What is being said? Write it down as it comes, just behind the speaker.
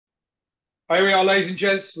Here we are, ladies and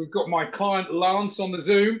gents. We've got my client Lance on the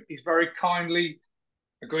Zoom. He's very kindly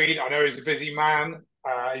agreed. I know he's a busy man.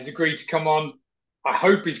 He's agreed to come on. I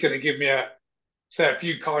hope he's going to give me say a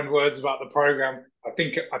few kind words about the program. I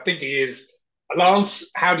think he is. Lance,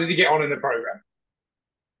 how did he get on in the program?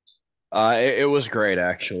 It was great,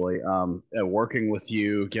 actually. Working with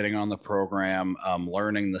you, getting on the program,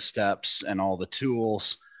 learning the steps and all the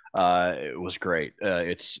tools. It was great.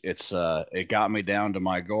 It got me down to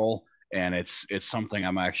my goal, and it's something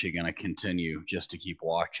I'm actually going to continue just to keep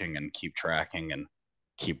watching and keep tracking and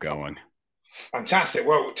keep going. Fantastic.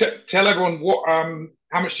 Well, tell everyone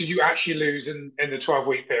how much did you actually lose in the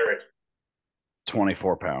 12-week period?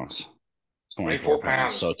 24 pounds. 24 24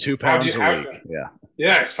 pounds. So pounds. two How do you pounds a how week. Yeah.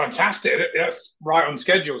 Yeah, it's fantastic. That's right on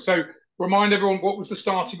schedule. So remind everyone, what was the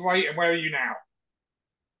starting weight and where are you now?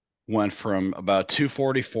 Went from about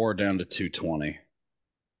 244 down to 220.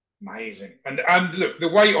 Amazing. And look, the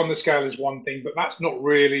weight on the scale is one thing, but that's not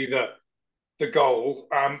really the goal.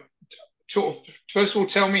 Sort of first of all,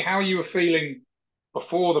 tell me how you were feeling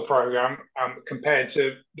before the program compared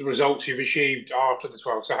to the results you've achieved after the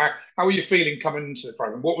 12. So how were you feeling coming into the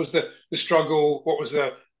program? What was the struggle? What was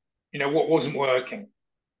what wasn't working?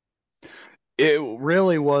 It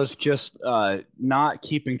really was just not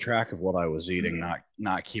keeping track of what I was eating, Mm.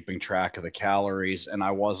 not keeping track of the calories, and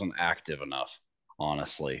I wasn't active enough,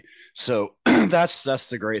 honestly. So that's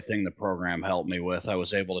the great thing the program helped me with. I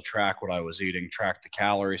was able to track what I was eating, track the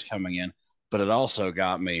calories coming in, but it also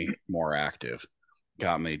got me more active,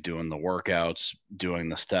 got me doing the workouts, doing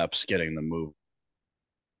the steps, getting the move.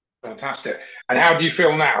 Fantastic. And how do you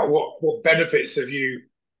feel now? What benefits have you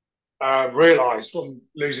realized from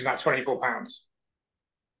losing that 24 pounds?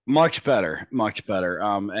 Much better, much better.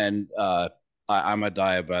 I'm a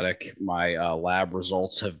diabetic. My lab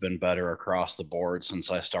results have been better across the board since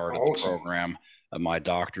I started the Awesome. program. My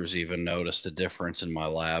doctors even noticed a difference in my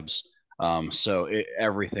labs.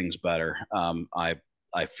 Everything's better.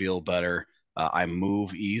 I feel better. I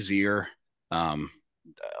move easier, um,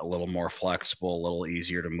 a little more flexible, a little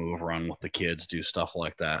easier to move, run with the kids, do stuff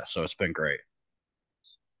like that. So it's been great.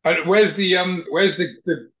 And where's the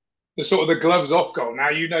sort of the gloves off goal? Now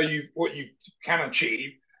you know what you can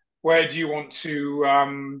achieve. Where do you want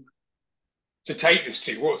to take this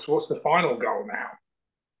to? What's the final goal now?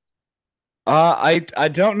 I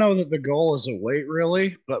don't know that the goal is a weight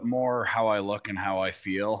really, but more how I look and how I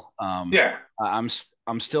feel. Yeah,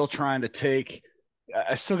 I'm still trying to take.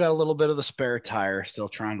 I still got a little bit of the spare tire. Still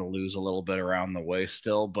trying to lose a little bit around the waist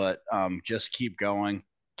still, but just keep going,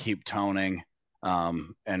 keep toning,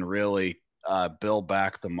 and really build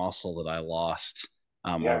back the muscle that I lost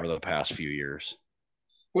yeah. over the past few years.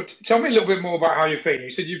 Well, tell me a little bit more about how you're feeling. You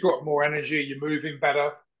said you've got more energy, you're moving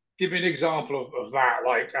better. Give me an example of that.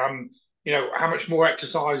 Like, how much more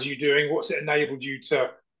exercise are you doing? What's it enabled you to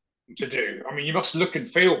do? I mean, you must look and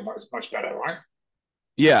feel much better, right?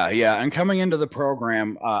 Yeah, yeah. And coming into the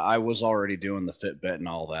program, I was already doing the Fitbit and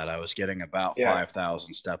all that. I was getting about Yeah,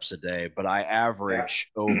 5,000 steps a day, but I yeah. average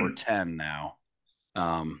over 10 now.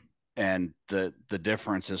 Um, and the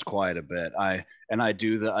difference is quite a bit. I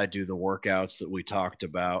do the workouts that we talked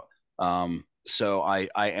about. So I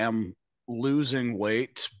am losing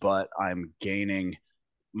weight, but I'm gaining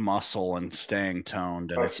muscle and staying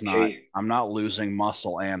toned, and That's it's the not key. I'm not losing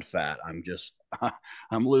muscle and fat. I'm just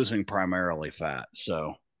I'm losing primarily fat.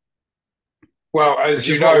 So Well, as which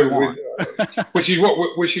you is what we know, want.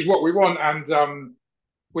 which is what we want, and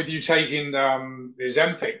with you taking the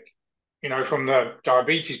Ozempic, from the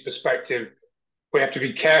diabetes perspective, we have to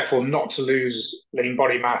be careful not to lose lean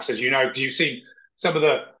body mass, as you know, because you've seen some of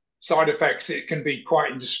the side effects. It can be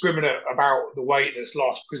quite indiscriminate about the weight that's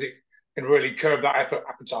lost because it can really curb that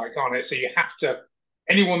appetite, can't it? So you have to,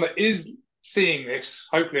 anyone that is seeing this,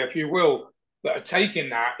 hopefully a few will, that are taking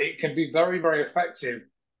that, it can be very, very effective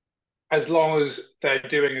as long as they're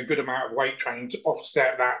doing a good amount of weight training to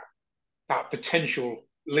offset that potential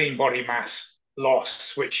lean body mass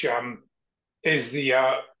loss, which is the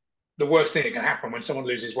worst thing that can happen when someone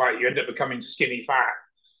loses weight. You end up becoming skinny fat.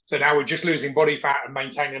 So now we're just losing body fat and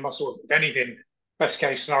maintaining muscle. If anything, best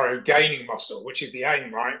case scenario, gaining muscle, which is the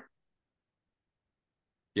aim, right?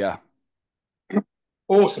 Yeah.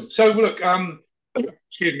 Awesome. So look,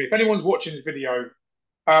 excuse me. If anyone's watching this video,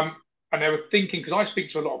 um, and they were thinking, because I speak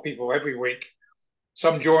to a lot of people every week,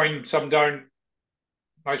 some join, some don't.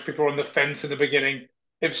 Most people are on the fence in the beginning.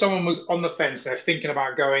 If someone was on the fence, they're thinking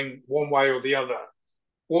about going one way or the other.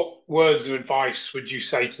 What words of advice would you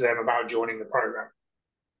say to them about joining the program?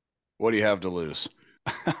 What do you have to lose?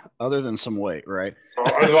 Other than some weight, right?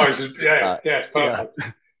 Or otherwise, yeah, uh, yeah, yeah. perfect.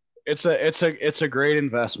 It's a great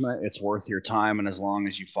investment. It's worth your time, and as long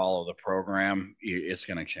as you follow the program, it's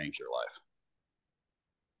going to change your life.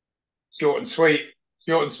 Short and sweet.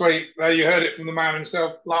 Short and sweet. There you heard it from the man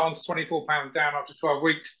himself. Lance, £24 down after 12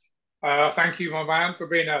 weeks. Thank you, my man, for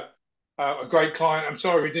being a great client. I'm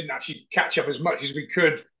sorry we didn't actually catch up as much as we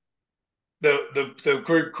could. The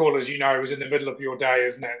group call, as you know, was in the middle of your day,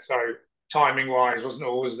 isn't it? So timing wise, wasn't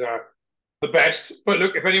always the best. But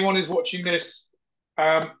look, if anyone is watching this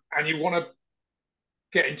and you want to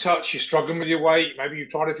get in touch, you're struggling with your weight, maybe you've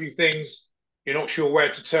tried a few things, you're not sure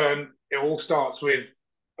where to turn, it all starts with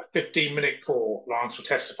a 15-minute call. Lance will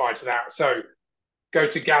testify to that. So go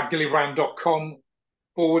to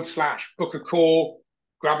gavgillibrand.com/book a call,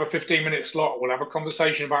 grab a 15-minute slot. We'll have a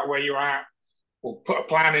conversation about where you're at. We'll put a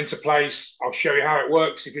plan into place. I'll show you how it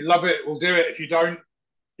works. If you love it, we'll do it. If you don't,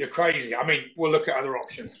 you're crazy. I mean, we'll look at other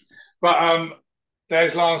options. But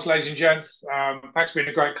there's Lance, ladies and gents. Thanks for being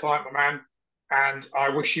a great client, my man. And I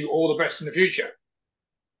wish you all the best in the future.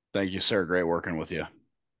 Thank you, sir. Great working with you.